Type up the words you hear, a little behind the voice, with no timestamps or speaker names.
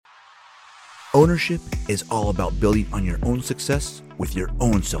Ownership is all about building on your own success with your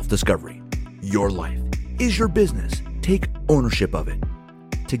own self-discovery. Your life is your business. Take ownership of it.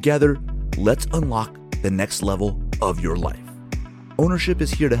 Together, let's unlock the next level of your life. Ownership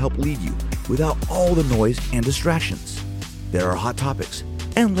is here to help lead you without all the noise and distractions. There are hot topics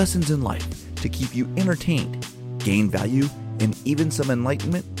and lessons in life to keep you entertained, gain value, and even some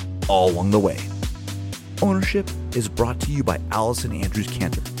enlightenment all along the way. Ownership is brought to you by Allison Andrews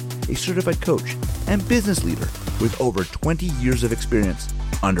Cantor, a certified coach and business leader with over 20 years of experience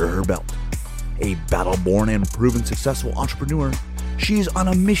under her belt. A battle-born and proven successful entrepreneur, she is on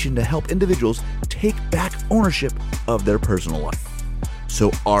a mission to help individuals take back ownership of their personal life.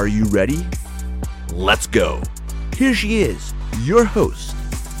 So are you ready? Let's go. Here she is, your host,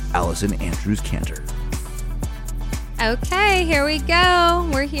 Allison Andrews Cantor. Okay, here we go.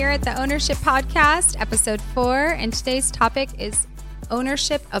 We're here at the Ownership Podcast, episode 4, and today's topic is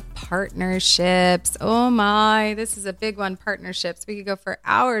ownership of partnerships. Oh my, this is a big one, partnerships. We could go for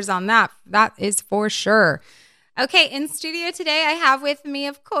hours on that. That is for sure. Okay, in studio today, I have with me,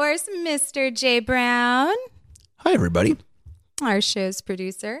 of course, Mr. Jay Brown. Hi, everybody. Our show's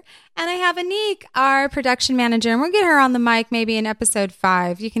producer. And I have Anik, our production manager. And we'll get her on the mic maybe in episode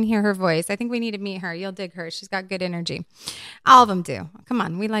 5. You can hear her voice. I think we need to meet her. You'll dig her. She's got good energy. All of them do. Come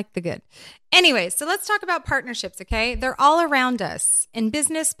on. We like the good. Anyway, so let's talk about partnerships, okay? They're all around us. In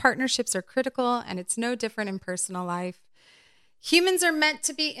business, partnerships are critical, and it's no different in personal life. Humans are meant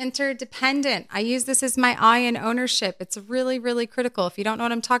to be interdependent. I use this as my I in ownership. It's really, really critical. If you don't know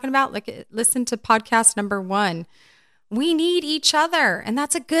what I'm talking about, listen to podcast number 1. We need each other, and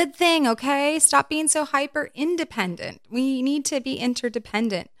that's a good thing, okay? Stop being so hyper independent. We need to be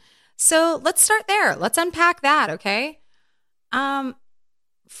interdependent. So let's start there. Let's unpack that, okay?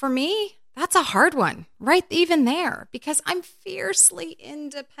 For me, that's a hard one, right even there, because I'm fiercely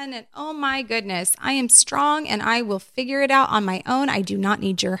independent. Oh my goodness. I am strong, and I will figure it out on my own. I do not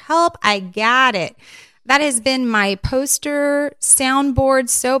need your help. I got it. That has been my poster, soundboard,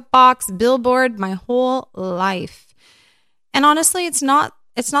 soapbox, billboard my whole life. And honestly, it's not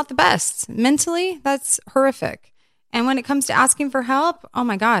the best. Mentally, that's horrific. And when it comes to asking for help, oh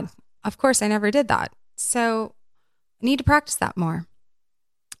my God, of course I never did that. So I need to practice that more.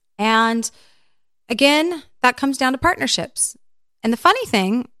 And again, that comes down to partnerships. And the funny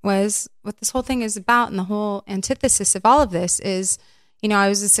thing was what this whole thing is about, and the whole antithesis of all of this is, I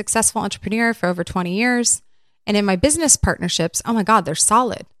was a successful entrepreneur for over 20 years. And in my business partnerships, oh my God, they're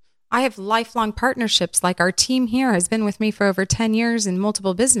solid. I have lifelong partnerships, like our team here has been with me for over 10 years in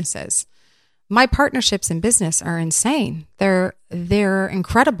multiple businesses. My partnerships in business are insane. They're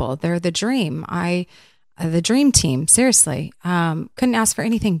incredible. They're the dream. The dream team, seriously. Couldn't ask for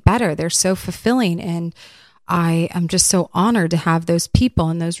anything better. They're so fulfilling, and I am just so honored to have those people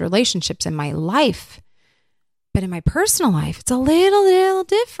and those relationships in my life. But in my personal life, it's a little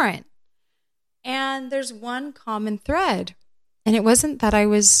different. And there's one common thread. And it wasn't that I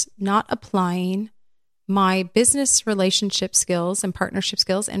was not applying my business relationship skills and partnership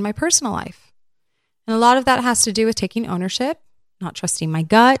skills in my personal life. And a lot of that has to do with taking ownership, not trusting my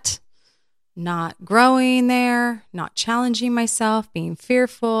gut, not growing there, not challenging myself, being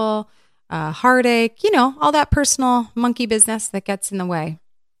fearful, heartache, all that personal monkey business that gets in the way.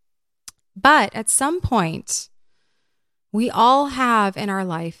 But at some point, we all have in our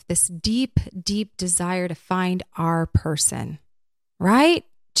life this deep, deep desire to find our person. Right?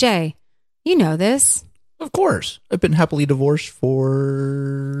 Jay, you know this. Of course. I've been happily divorced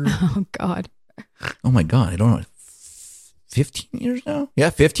for... Oh, God. Oh, my God. I don't know. 15 years now? Yeah,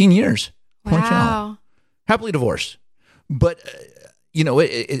 15 years. Wow. Happily divorced. But,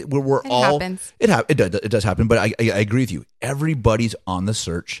 we're all... Happens. It does happen, but I agree with you. Everybody's on the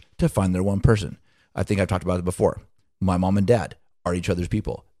search to find their one person. I think I've talked about it before. My mom and dad are each other's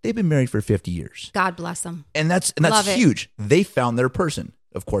people. They've been married for 50 years. God bless them. And that's huge. They found their person.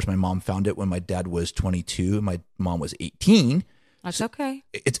 Of course, my mom found it when my dad was 22 and my mom was 18. That's okay.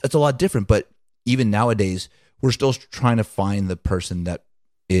 It's a lot different, but even nowadays, we're still trying to find the person that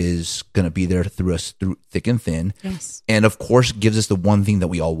is going to be there through us through thick and thin. Yes. And of course, gives us the one thing that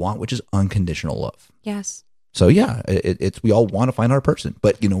we all want, which is unconditional love. Yes. So yeah, we all want to find our person.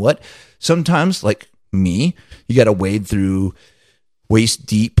 But you know what? Sometimes, like me, you got to wade through waist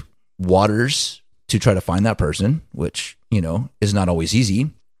deep waters to try to find that person, which, is not always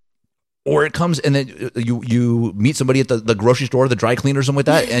easy. Or it comes and then you meet somebody at the grocery store, the dry cleaner, or something like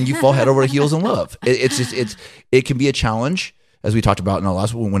that, and you fall head over heels in love. It can be a challenge, as we talked about in our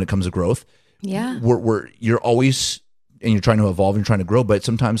last one, when it comes to growth. Yeah. You're always, and you're trying to evolve and trying to grow, but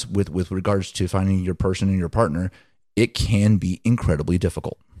sometimes with regards to finding your person and your partner, it can be incredibly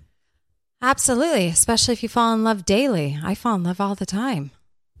difficult. Absolutely, especially if you fall in love daily. I fall in love all the time.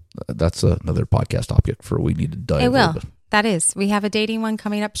 That's another podcast topic for we need to dive. It will. That is. We have a dating one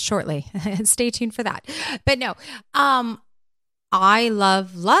coming up shortly. Stay tuned for that. But no, I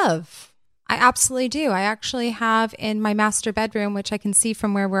love love. I absolutely do. I actually have in my master bedroom, which I can see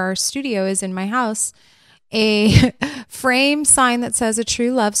from where our studio is in my house, a frame sign that says a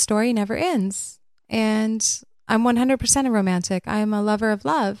true love story never ends. And I'm 100% a romantic. I am a lover of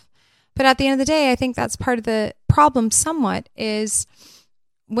love. But at the end of the day, I think that's part of the problem somewhat is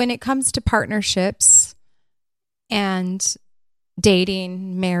when it comes to partnerships and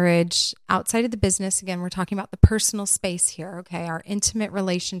dating, marriage, outside of the business, again, we're talking about the personal space here, okay? Our intimate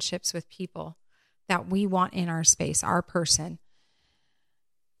relationships with people that we want in our space, our person.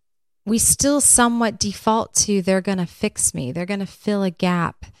 We still somewhat default to they're going to fix me. They're going to fill a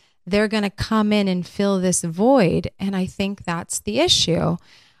gap. They're going to come in and fill this void. And I think that's the issue.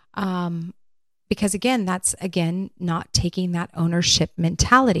 Because again, that's not taking that ownership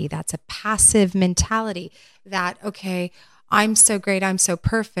mentality. That's a passive mentality that, okay, I'm so great. I'm so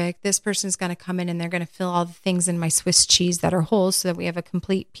perfect. This person's going to come in and they're going to fill all the things in my Swiss cheese that are holes so that we have a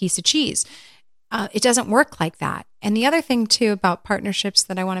complete piece of cheese. It doesn't work like that. And the other thing too about partnerships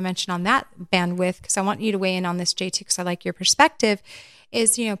that I want to mention on that bandwidth, because I want you to weigh in on this, JT, because I like your perspective,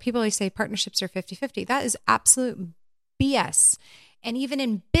 is, people always say partnerships are 50-50. That is absolute BS. And even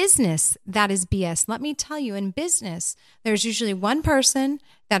in business, that is BS. Let me tell you, in business, there's usually one person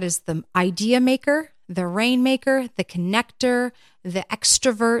that is the idea maker, the rainmaker, the connector, the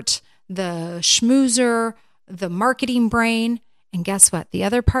extrovert, the schmoozer, the marketing brain. And guess what? The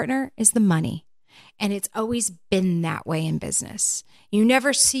other partner is the money. And it's always been that way in business. You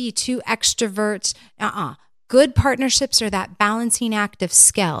never see two extroverts. Good partnerships are that balancing act of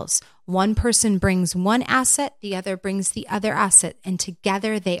scales. One person brings one asset, the other brings the other asset, and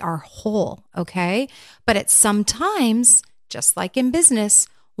together they are whole, okay? But at some times, just like in business,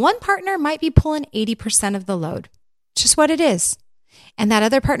 one partner might be pulling 80% of the load. It's just what it is. And that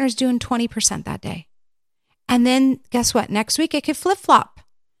other partner's doing 20% that day. And then guess what? Next week, it could flip-flop.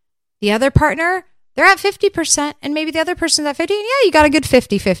 The other partner, they're at 50%, and maybe the other person's at 50%. And yeah, you got a good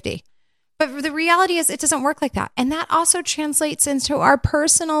 50-50. But the reality is it doesn't work like that. And that also translates into our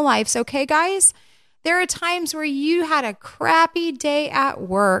personal lives. Okay, guys? There are times where you had a crappy day at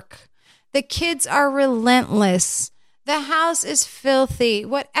work. The kids are relentless. The house is filthy.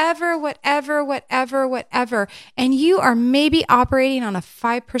 Whatever. And you are maybe operating on a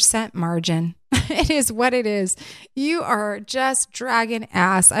 5% margin. It is what it is. You are just dragging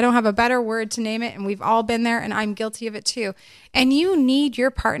ass. I don't have a better word to name it. And we've all been there, and I'm guilty of it too. And you need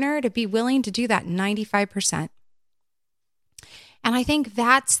your partner to be willing to do that 95%. And I think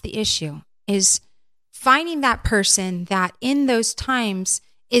that's the issue, is finding that person that in those times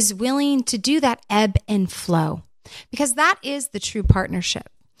is willing to do that ebb and flow, because that is the true partnership.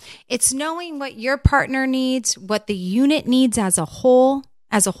 It's knowing what your partner needs, what the unit needs as a whole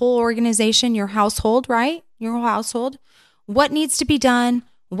organization, your household, right? Your whole household, what needs to be done,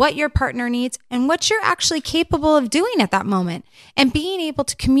 what your partner needs, and what you're actually capable of doing at that moment, and being able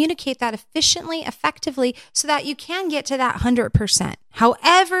to communicate that efficiently, effectively, so that you can get to that 100%,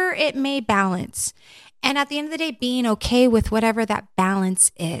 however it may balance. And at the end of the day, being okay with whatever that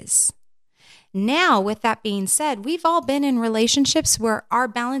balance is. Now, with that being said, we've all been in relationships where our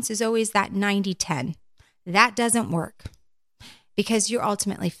balance is always that 90-10. That doesn't work. Because you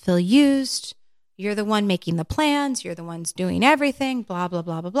ultimately feel used, you're the one making the plans, you're the ones doing everything, blah, blah,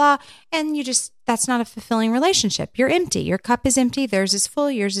 blah, blah, blah. And that's not a fulfilling relationship. You're empty. Your cup is empty. Theirs is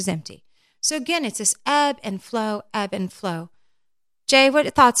full. Yours is empty. So again, it's this ebb and flow, ebb and flow. Jay,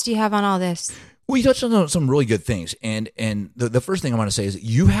 what thoughts do you have on all this? Well, you touched on some really good things. And the first thing I want to say is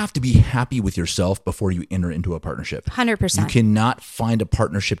you have to be happy with yourself before you enter into a partnership. 100%. You cannot find a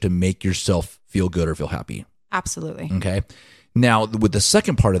partnership to make yourself feel good or feel happy. Absolutely. Okay. Now, with the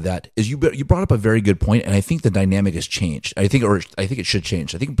second part of that is you brought up a very good point, and I think the dynamic has changed. I think it should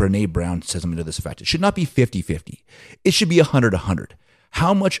change. I think Brené Brown says something to this effect. It should not be 50-50. It should be 100-100.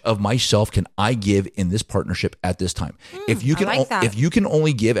 How much of myself can I give in this partnership at this time? If you can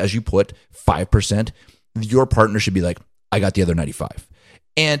only give, as you put, 5%, your partner should be like, I got the other 95.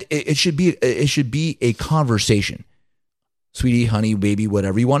 And it should be a conversation. Sweetie, honey, baby,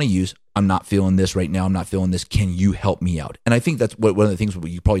 whatever you want to use. I'm not feeling this right now. I'm not feeling this. Can you help me out? And I think that's one of the things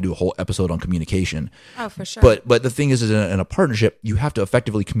you probably do a whole episode on communication. Oh, for sure. But the thing is in a partnership, you have to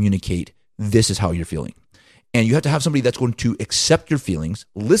effectively communicate, this is how you're feeling. And you have to have somebody that's going to accept your feelings,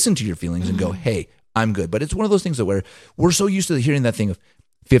 listen to your feelings, and go, hey, I'm good. But it's one of those things that where we're so used to hearing that thing of,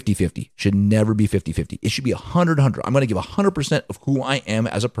 50-50. Should never be 50-50. It should be 100-100. I'm going to give 100% of who I am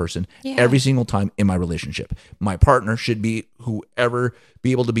as a person every single time in my relationship. My partner should be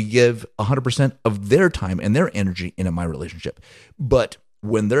able to give 100% of their time and their energy into my relationship. But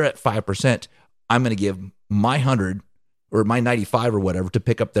when they're at 5%, I'm going to give my 100 or my 95 or whatever to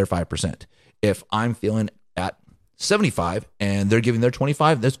pick up their 5%. If I'm feeling at 75 and they're giving their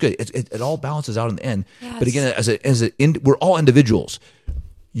 25, that's good. It all balances out in the end. Yes. But again, we're all individuals.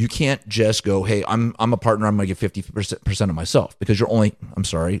 You can't just go, hey, I'm a partner, I'm going to give 50% of myself, because you're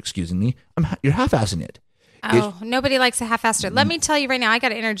half-assing it. Oh, nobody likes a half-asser. Let me tell you right now, I got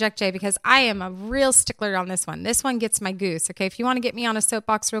to interject, Jay, because I am a real stickler on this one. This one gets my goose, okay? If you want to get me on a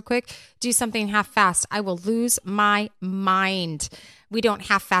soapbox real quick, do something half-fast. I will lose my mind. We don't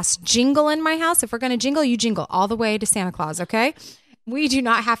half-fast jingle in my house. If we're going to jingle, you jingle all the way to Santa Claus, okay? We do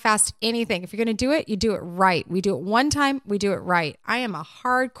not half-fast anything. If you're going to do it, you do it right. We do it one time, we do it right. I am a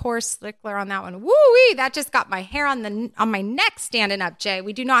hardcore stickler on that one. Woo-wee, that just got my hair on my neck standing up, Jay.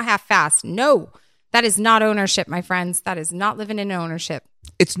 We do not half-fast. No, that is not ownership, my friends. That is not living in ownership.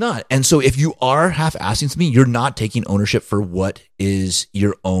 It's not. And so if you are half-assing something, you're not taking ownership for what is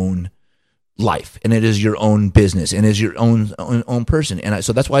your own life, and it is your own business, and is your own person. And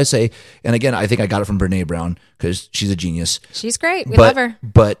so that's why I say, and again, I think I got it from Brene Brown, because she's a genius. She's great. We love her.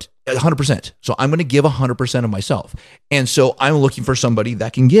 But 100%. So I'm going to give 100% of myself. And so I'm looking for somebody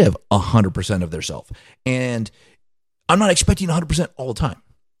that can give 100% of their self. And I'm not expecting 100% all the time.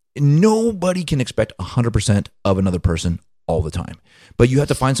 Nobody can expect 100% of another person all the time. But you have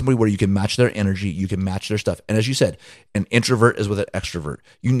to find somebody where you can match their energy, you can match their stuff. And as you said, an introvert is with an extrovert.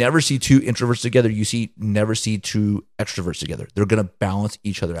 You never see two introverts together. Never see two extroverts together. They're going to balance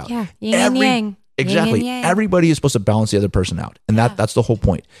each other out. Yeah, yin and yang. Exactly. Yin and yang. Everybody is supposed to balance the other person out. And that's the whole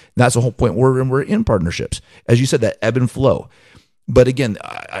point. That's the whole point. We're in partnerships. As you said, that ebb and flow. But again,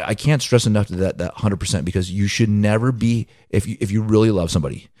 I can't stress enough to that 100%, because you should never be, if you really love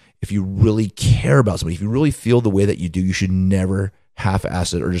somebody, if you really care about somebody, if you really feel the way that you do, you should never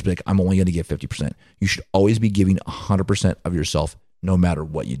half-ass it or just be like, I'm only going to give 50%. You should always be giving 100% of yourself, no matter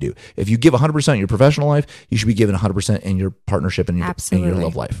what you do. If you give 100% in your professional life, you should be giving 100% in your partnership and your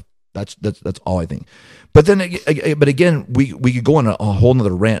love life. That's all I think. But again, we could go on a whole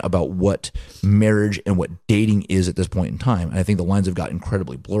nother rant about what marriage and what dating is at this point in time. And I think the lines have got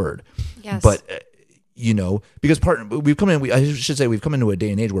incredibly blurred. Yes. But because we've come into a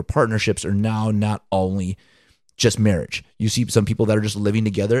day and age where partnerships are now not only just marriage. You see some people that are just living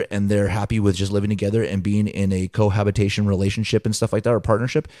together and they're happy with just living together and being in a cohabitation relationship and stuff like that, or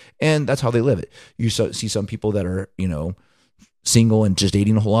partnership, and that's how they live it. You see some people that are, single and just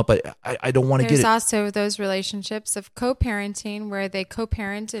dating a whole lot, but I don't want to get it. There's also those relationships of co-parenting where they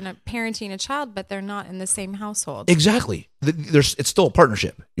co-parent and parenting a child, but they're not in the same household. Exactly. It's still a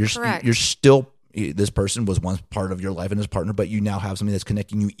partnership. Correct. You're still, this person was once part of your life and his partner, but you now have something that's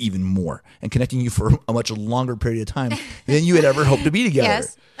connecting you even more and connecting you for a much longer period of time than you had ever hoped to be together.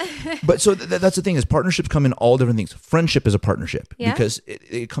 Yes. But so that's the thing, is partnerships come in all different things. Friendship is a partnership because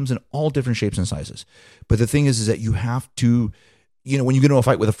it comes in all different shapes and sizes. But the thing is that you have to, when you get into a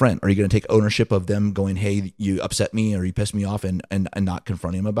fight with a friend, are you going to take ownership of them going, hey, you upset me or you pissed me off, and not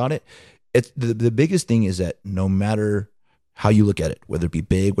confronting them about it? It's the biggest thing is that no matter how you look at it, whether it be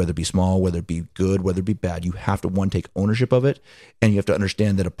big, whether it be small, whether it be good, whether it be bad, you have to take ownership of it, and you have to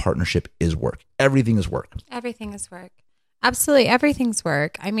understand that a partnership is work. Everything is work. Everything is work. Absolutely. Everything's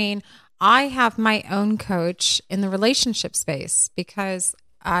work. I mean, I have my own coach in the relationship space because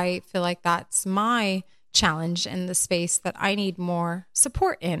I feel like that's my challenge in the space that I need more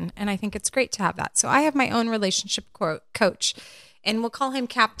support in. And I think it's great to have that. So I have my own relationship coach, and we'll call him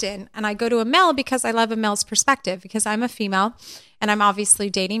Captain. And I go to a male because I love a male's perspective, because I'm a female and I'm obviously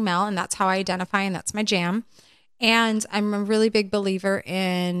dating male, and that's how I identify, and that's my jam. And I'm a really big believer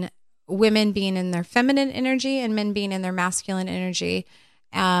in women being in their feminine energy and men being in their masculine energy.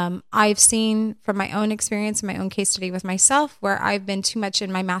 I've seen from my own experience, my own case study with myself, where I've been too much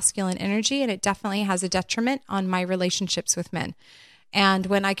in my masculine energy, and it definitely has a detriment on my relationships with men. And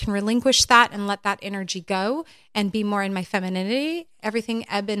when I can relinquish that and let that energy go and be more in my femininity, everything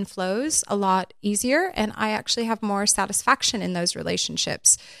ebb and flows a lot easier. And I actually have more satisfaction in those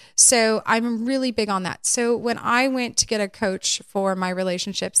relationships. So I'm really big on that. So when I went to get a coach for my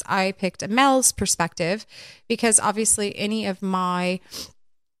relationships, I picked a male's perspective, because obviously any of my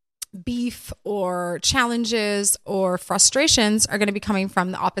beef or challenges or frustrations are going to be coming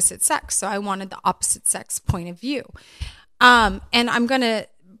from the opposite sex. So I wanted the opposite sex point of view. And I'm going to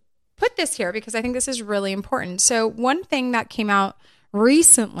put this here because I think this is really important. So one thing that came out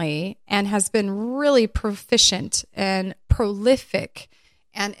recently and has been really proficient and prolific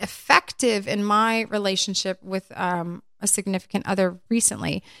and effective in my relationship with a significant other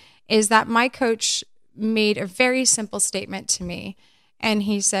recently is that my coach made a very simple statement to me. And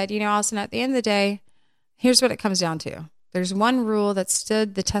he said, Allison, at the end of the day, here's what it comes down to. There's one rule that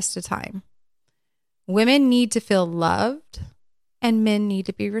stood the test of time. Women need to feel loved and men need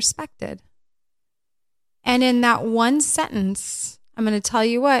to be respected. And in that one sentence, I'm going to tell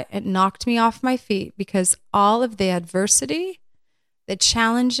you what, it knocked me off my feet because all of the adversity, the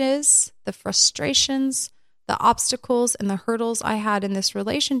challenges, the frustrations, the obstacles, and the hurdles I had in this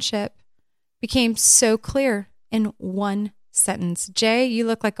relationship became so clear in one sentence. Jay, you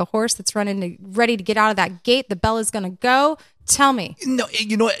look like a horse that's ready to get out of that gate. The bell is going to go. Tell me. No,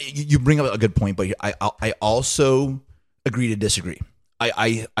 you know what? You bring up a good point, but I also agree to disagree.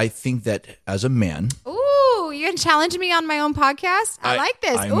 I think that as a man... Ooh, you can challenge me on my own podcast? I like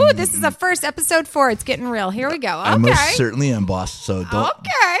this. This is the first episode 4. It's getting real. Here we go. Okay. I most certainly am, boss. So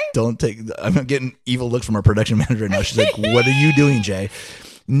don't take... I'm getting evil looks from our production manager now. She's like, what are you doing, Jay?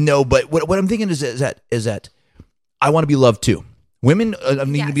 No, but what I'm thinking is that I want to be loved too. Women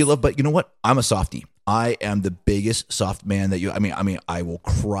need to be loved, but you know what? I'm a softie. I am the biggest soft man that you... I mean, I will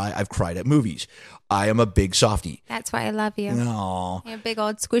cry. I've cried at movies. I am a big softie. That's why I love you. No. You're a big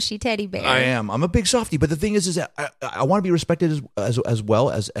old squishy teddy bear. I am. I'm a big softie. But the thing is that I want to be respected as well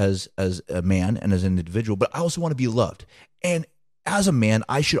as a man and as an individual, but I also want to be loved. And as a man,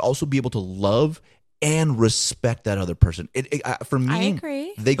 I should also be able to love and respect that other person. For me, I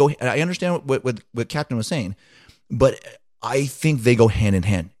agree. They go. I understand what Captain was saying, but I think they go hand in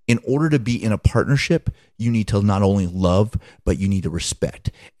hand. In order to be in a partnership, you need to not only love, but you need to respect.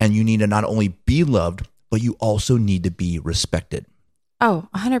 And you need to not only be loved, but you also need to be respected. Oh,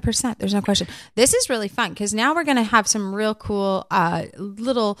 100%. There's no question. This is really fun because now we're going to have some real cool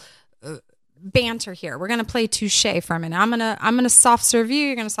little banter here. We're going to play touche for a minute. I'm going to soft serve you.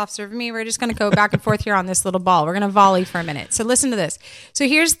 You're going to soft serve me. We're just going to go back and forth here on this little ball. We're going to volley for a minute. So listen to this. So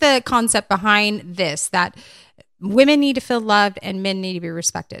here's the concept behind this, that women need to feel loved and men need to be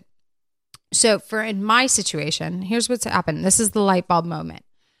respected. So in my situation, here's what's happened. This is the light bulb moment.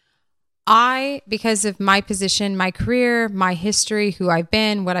 Because of my position, my career, my history, who I've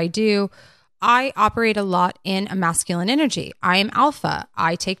been, what I do, I operate a lot in a masculine energy. I am alpha.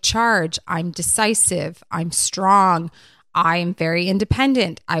 I take charge. I'm decisive. I'm strong. I am very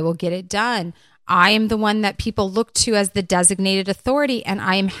independent. I will get it done. I am the one that people look to as the designated authority, and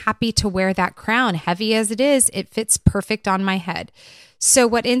I am happy to wear that crown. Heavy as it is, it fits perfect on my head. So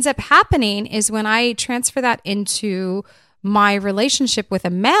what ends up happening is when I transfer that into my relationship with a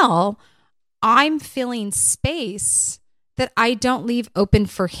male, I'm filling space that I don't leave open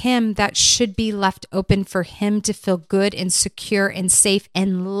for him that should be left open for him to feel good and secure and safe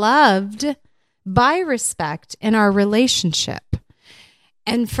and loved by respect in our relationship.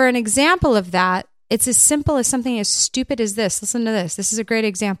 And for an example of that, it's as simple as something as stupid as this. Listen to this. This is a great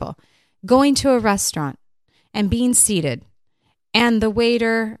example. Going to a restaurant and being seated and the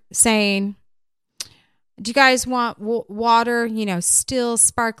waiter saying, do you guys want water? Still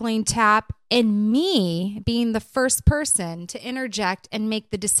sparkling tap. And me being the first person to interject and make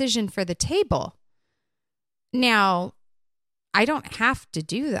the decision for the table. Now, I don't have to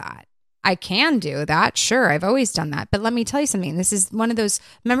do that. I can do that. Sure, I've always done that. But let me tell you something. This is one of those,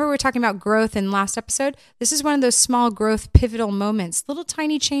 remember we were talking about growth in last episode? This is one of those small growth pivotal moments, little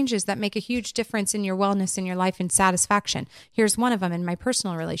tiny changes that make a huge difference in your wellness, in your life, and satisfaction. Here's one of them in my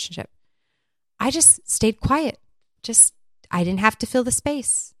personal relationship. I just stayed quiet. I didn't have to fill the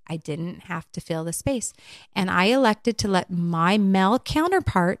space. And I elected to let my male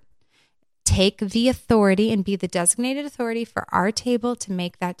counterpart take the authority and be the designated authority for our table to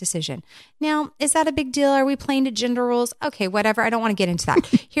make that decision. Now, is that a big deal? Are we playing to gender roles? Okay, whatever. I don't want to get into that.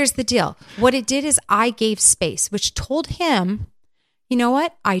 Here's the deal. What it did is I gave space, which told him, you know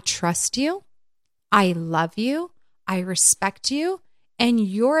what? I trust you. I love you. I respect you. And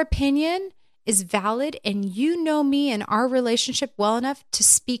your opinion is valid. And you know me and our relationship well enough to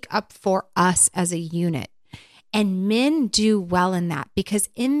speak up for us as a unit. And men do well in that, because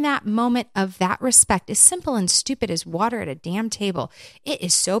in that moment of that respect, as simple and stupid as water at a damn table, it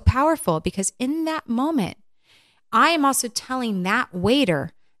is so powerful, because in that moment, I am also telling that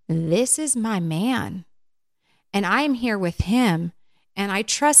waiter, this is my man and I am here with him and I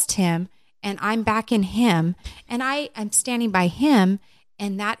trust him and I'm backing him and I am standing by him.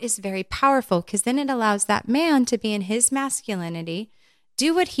 And that is very powerful, because then it allows that man to be in his masculinity,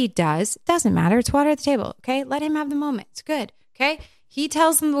 do what he does. Doesn't matter. It's water at the table. Okay. Let him have the moment. It's good. Okay. He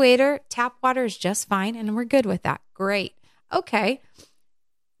tells the waiter, tap water is just fine. And we're good with that. Great. Okay.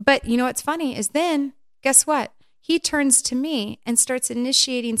 But you know what's funny is then guess what? he turns to me and starts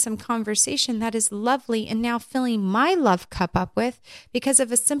initiating some conversation that is lovely and now filling my love cup up with because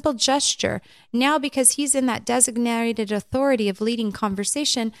of a simple gesture. Now, because he's in that designated authority of leading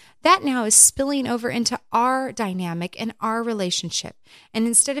conversation, that now is spilling over into our dynamic and our relationship. And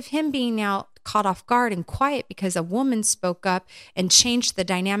instead of him being now caught off guard and quiet because a woman spoke up and changed the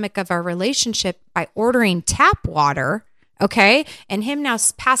dynamic of our relationship by ordering tap water, okay, and him now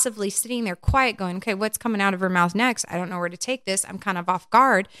passively sitting there quiet going, okay, what's coming out of her mouth next? I don't know where to take this. I'm kind of off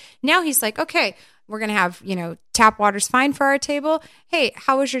guard. Now he's like, okay, we're going to have, tap water's fine for our table. Hey,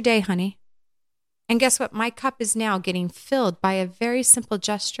 how was your day, honey? And guess what? My cup is now getting filled by a very simple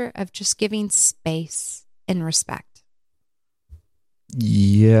gesture of just giving space and respect.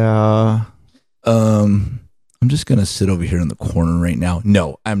 Yeah. I'm just going to sit over here in the corner right now.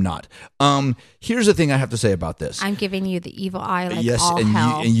 No, I'm not. Here's the thing I have to say about this. I'm giving you the evil eye like yes, all and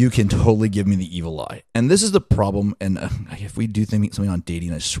hell. You can totally give me the evil eye. And this is the problem. And if we do something on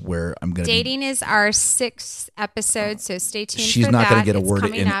dating, I swear I'm going to Dating is our 6th episode, so stay tuned She's for not going that. to get a It's word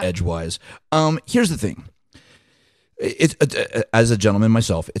coming in up. edgewise. Here's the thing. As a gentleman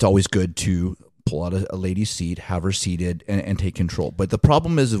myself, it's always good to pull out a lady's seat, have her seated, and take control. But the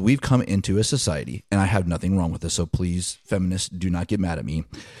problem is we've come into a society, and I have nothing wrong with this, so please, feminists, do not get mad at me,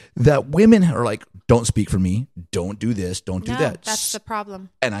 that women are like, don't speak for me, don't do this, don't do that. That's the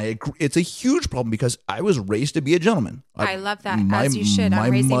problem. And I agree. It's a huge problem because I was raised to be a gentleman. I love that, as you should.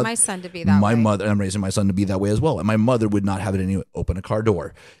 I'm raising my son to be that way. I'm raising my son to be that way as well. And my mother would not have it any open a car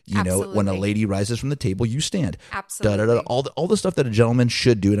door. When a lady rises from the table, you stand. Absolutely. All the stuff that a gentleman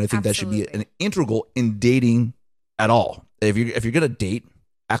should do, and I think that should be an integral in dating at all. If you're gonna date,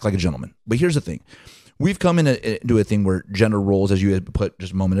 act like a gentleman. But here's the thing: we've come into a thing where gender roles, as you had put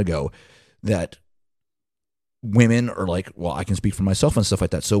just a moment ago, that women are like, well, I can speak for myself and stuff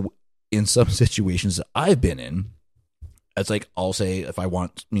like that. So in some situations that I've been in, it's like, I'll say if I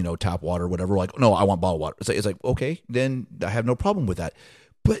want, tap water or whatever, like, no, I want bottled water. It's like, okay, then I have no problem with that.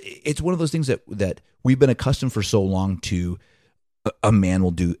 But it's one of those things that we've been accustomed for so long to a man will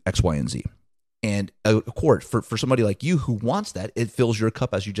do X, Y, and Z. And of course, for somebody like you who wants that, it fills your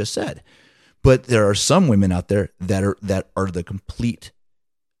cup, as you just said. But there are some women out there that are the complete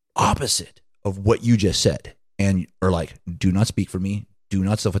opposite of what you just said. And are like, do not speak for me, do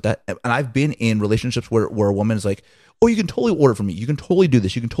not stuff like that. And I've been in relationships where a woman is like, oh, you can totally order for me, you can totally do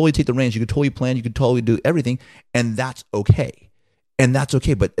this, you can totally take the reins, you can totally plan, you can totally do everything, and that's okay.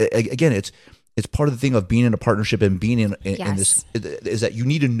 But again, it's part of the thing of being in a partnership and being in this, is that you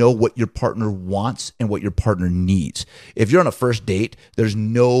need to know what your partner wants and what your partner needs. If you're on a first date, there's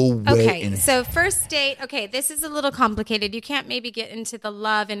no way. Okay, so first date, okay, this is a little complicated. You can't maybe get into the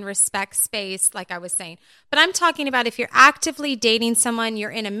love and respect space like I was saying. But I'm talking about if you're actively dating someone, you're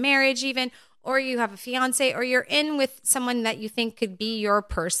in a marriage even, or you have a fiance, or you're in with someone that you think could be your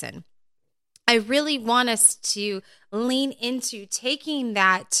person. I really want us to lean into taking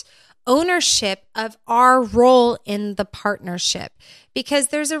that ownership of our role in the partnership, because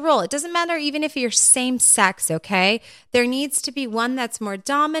there's a role. It doesn't matter even if you're same sex, okay? There needs to be one that's more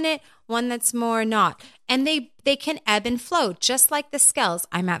dominant, one that's more not. And they can ebb and flow, just like the scales.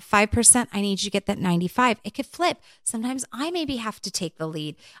 I'm at 5%. I need you to get that 95. It could flip. Sometimes I maybe have to take the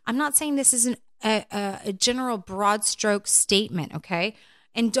lead. I'm not saying this is a general broad stroke statement, okay?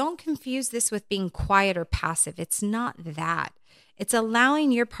 And don't confuse this with being quiet or passive. It's not that. It's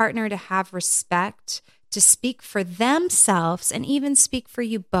allowing your partner to have respect, to speak for themselves, and even speak for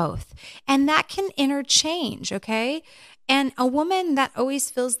you both. And that can interchange, okay? And a woman that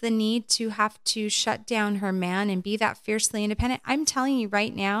always feels the need to have to shut down her man and be that fiercely independent, I'm telling you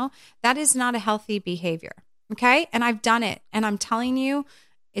right now, that is not a healthy behavior, okay? And I've done it. And I'm telling you,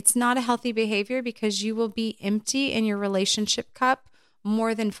 it's not a healthy behavior, because you will be empty in your relationship cup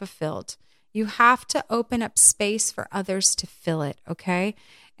more than fulfilled. You have to open up space for others to fill it, okay?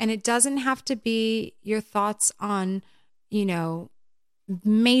 And it doesn't have to be your thoughts on,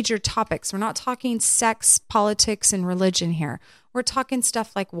 major topics. We're not talking sex, politics, and religion here. We're talking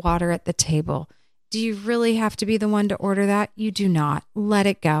stuff like water at the table. Do you really have to be the one to order that? You do not. Let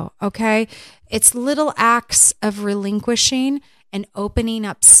it go, okay? It's little acts of relinquishing and opening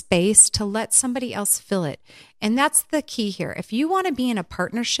up space to let somebody else fill it. And that's the key here. If you want to be in a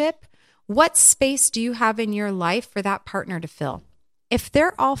partnership, what space do you have in your life for that partner to fill? If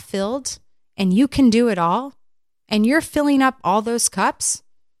they're all filled and you can do it all, and you're filling up all those cups,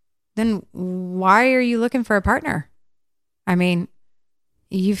 then why are you looking for a partner? I mean,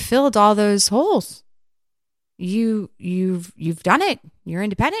 you've filled all those holes. You've done it. You're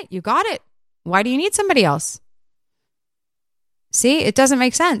independent. You got it. Why do you need somebody else? See, it doesn't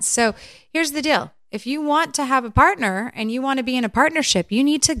make sense. So here's the deal. if you want to have a partner and you want to be in a partnership, you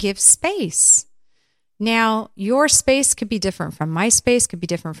need to give space. Now, your space could be different from my space, could be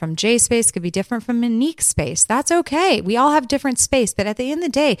different from Jay's space, could be different from Monique's space. That's okay. We all have different space. But at the end of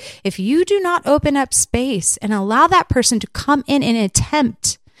the day, if you do not open up space and allow that person to come in and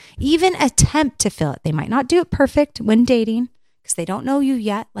even attempt to fill it, they might not do it perfect when dating because they don't know you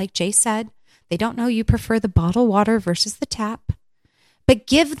yet. Like Jay said, they don't know you prefer the bottled water versus the tap. But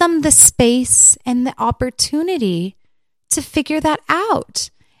give them the space and the opportunity to figure that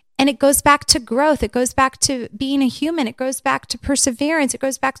out. And it goes back to growth. It goes back to being a human. It goes back to perseverance. It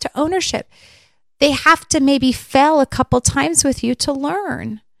goes back to ownership. They have to maybe fail a couple times with you to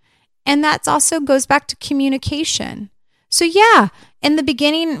learn. And that also goes back to communication. So yeah, in the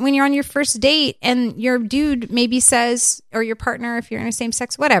beginning, when you're on your first date and your dude maybe says, or your partner, if you're in a same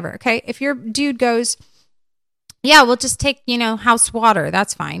sex, whatever, okay? If your dude goes, yeah, we'll just take, house water.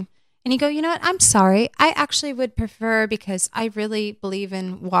 That's fine. And you go, you know what? I'm sorry. I actually would prefer, because I really believe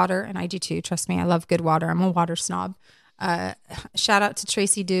in water, and I do too. Trust me, I love good water. I'm a water snob. Shout out to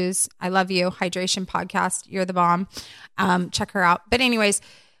Tracy Dews. I love you. Hydration podcast. You're the bomb. Check her out. But anyways,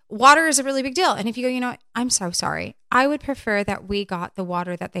 water is a really big deal. And if you go, you know what? I'm so sorry. I would prefer that we got the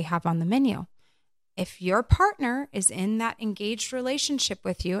water that they have on the menu. If your partner is in that engaged relationship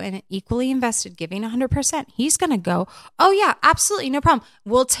with you and equally invested, giving 100%, he's going to go, oh yeah, absolutely, no problem.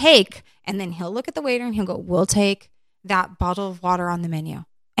 We'll take, and then he'll look at the waiter and he'll go, we'll take that bottle of water on the menu.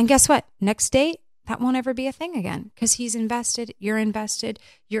 And guess what? Next date, that won't ever be a thing again because he's invested, you're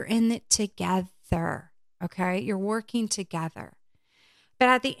in it together, okay? You're working together. But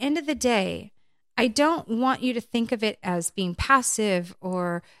at the end of the day, I don't want you to think of it as being passive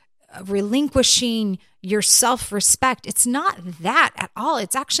or relinquishing your self-respect. It's not that at all.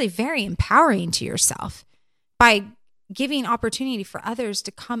 It's actually very empowering to yourself by giving opportunity for others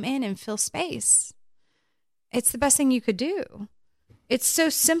to come in and fill space. It's the best thing you could do. It's so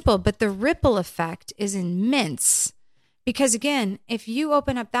simple, but the ripple effect is immense. Because again, if you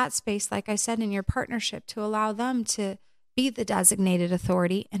open up that space, like I said, in your partnership, to allow them to be the designated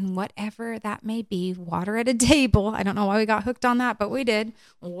authority and whatever that may be, water at a table. I don't know why we got hooked on that, but we did.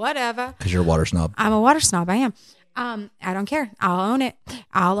 Whatever. Because you're a water snob. I'm a water snob. I am. I don't care. I'll own it.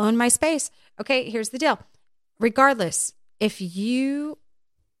 I'll own my space. Okay, here's the deal. Regardless, if you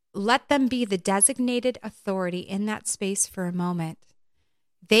let them be the designated authority in that space for a moment,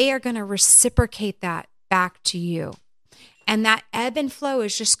 they are going to reciprocate that back to you. And that ebb and flow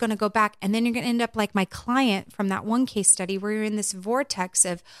is just going to go back. And then you're going to end up like my client from that one case study where you're in this vortex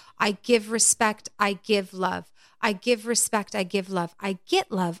of, I give respect, I give love. I give respect, I give love. I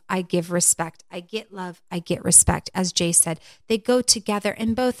get love, I give respect. I get love, I get respect. As Jay said, they go together,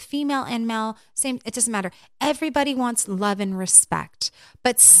 and both female and male, same, it doesn't matter. Everybody wants love and respect.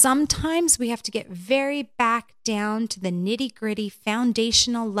 But sometimes we have to get very back down to the nitty-gritty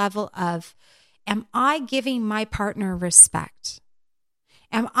foundational level of, am I giving my partner respect?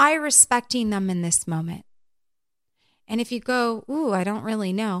 Am I respecting them in this moment? And if you go, ooh, I don't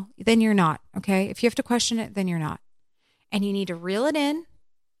really know, then you're not, okay? If you have to question it, then you're not. And you need to reel it in,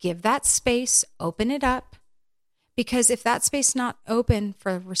 give that space, open it up. Because if that space is not open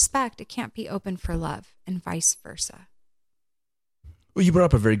for respect, it can't be open for love, and vice versa. Well, you brought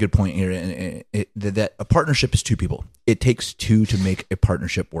up a very good point here, and that a partnership is two people. It takes two to make a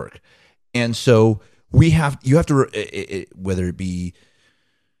partnership work. And so you have to, whether it be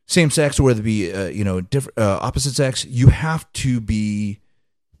same sex or whether it be different opposite sex, you have to be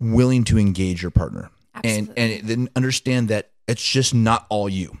willing to engage your partner. Absolutely. and then understand that it's just not all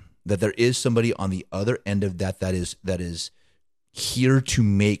you. That there is somebody on the other end of that is here to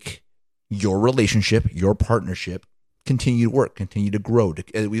make your relationship, your partnership, continue to work, continue to grow.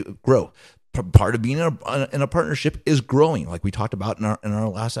 Grow. Part of being in a partnership is growing, like we talked about in our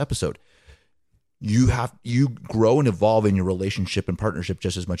last episode. You grow and evolve in your relationship and partnership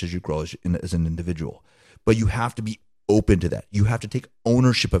just as much as you grow as an individual. But you have to be open to that. You have to take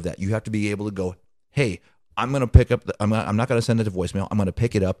ownership of that. You have to be able to go, hey, I'm going to pick up. I'm not going to send it to voicemail. I'm going to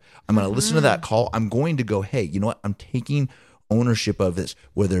pick it up. I'm going to listen to that call. I'm going to go, hey, you know what? I'm taking ownership of this,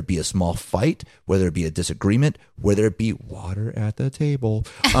 whether it be a small fight, whether it be a disagreement, whether it be water at the table,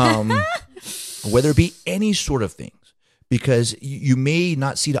 whether it be any sort of things. Because you may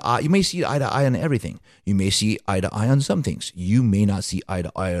not see eye to eye on everything. You may see eye to eye on some things. You may not see eye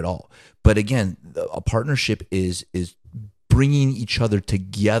to eye at all. But again, a partnership is bringing each other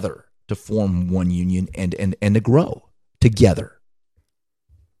together to form one union and to grow together.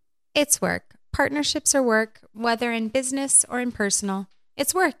 It's work. Partnerships are work, whether in business or in personal.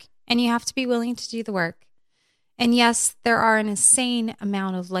 It's work, and you have to be willing to do the work. And yes, there are an insane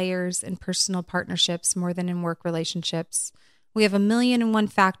amount of layers in personal partnerships more than in work relationships. We have 1,000,001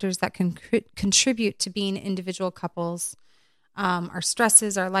 factors that can contribute to being individual couples, our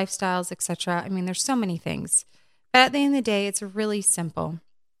stresses, our lifestyles, etc. I mean, there's so many things. But at the end of the day, it's really simple.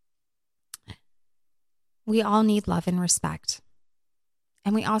 We all need love and respect.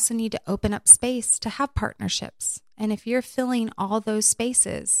 And we also need to open up space to have partnerships. And if you're filling all those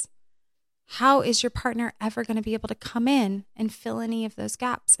spaces, how is your partner ever going to be able to come in and fill any of those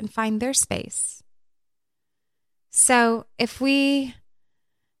gaps and find their space? So if we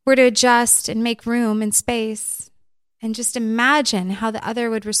were to adjust and make room and space and just imagine how the other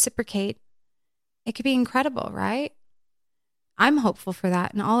would reciprocate, it could be incredible, right? I'm hopeful for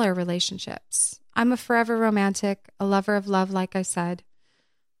that in all our relationships. I'm a forever romantic, a lover of love, like I said.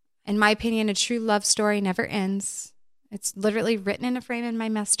 In my opinion, a true love story never ends. It's literally written in a frame in my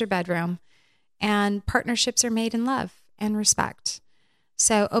master bedroom. And partnerships are made in love and respect.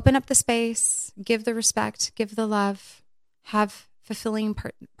 So open up the space, give the respect, give the love, have fulfilling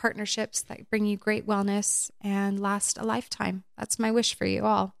partnerships that bring you great wellness and last a lifetime. That's my wish for you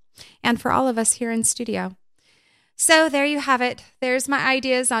all and for all of us here in studio. So there you have it. There's my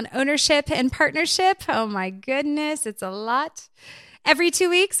ideas on ownership and partnership. Oh my goodness, it's a lot. Every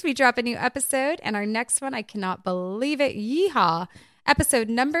 2 weeks, we drop a new episode, and our next one, I cannot believe it. Yeehaw. Episode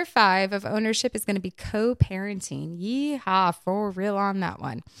number 5 of Ownership is going to be co-parenting. Yeehaw, for real on that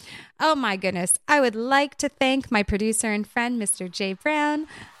one. Oh my goodness. I would like to thank my producer and friend, Mr. Jay Brown,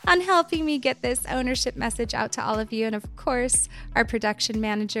 on helping me get this ownership message out to all of you. And of course, our production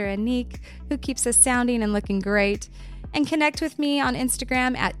manager, Anik, who keeps us sounding and looking great. And connect with me on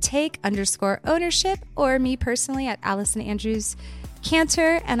Instagram at take_ownership or me personally at Allison Andrews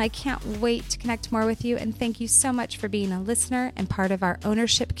Cantor, and I can't wait to connect more with you, and thank you so much for being a listener and part of our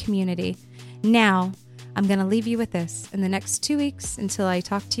ownership community. Now, I'm going to leave you with this. In the next 2 weeks until I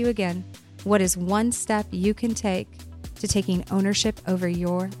talk to you again, what is one step you can take to taking ownership over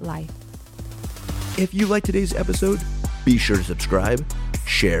your life? If you like today's episode, be sure to subscribe,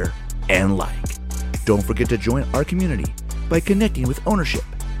 share, and like. Don't forget to join our community by connecting with Ownership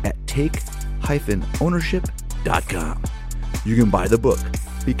at take-ownership.com. You can buy the book,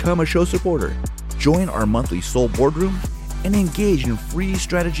 become a show supporter, join our monthly Soul Boardroom, and engage in free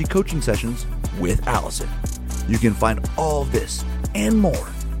strategy coaching sessions with Allison. You can find all of this and more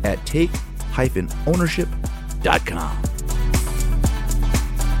at take-ownership.com.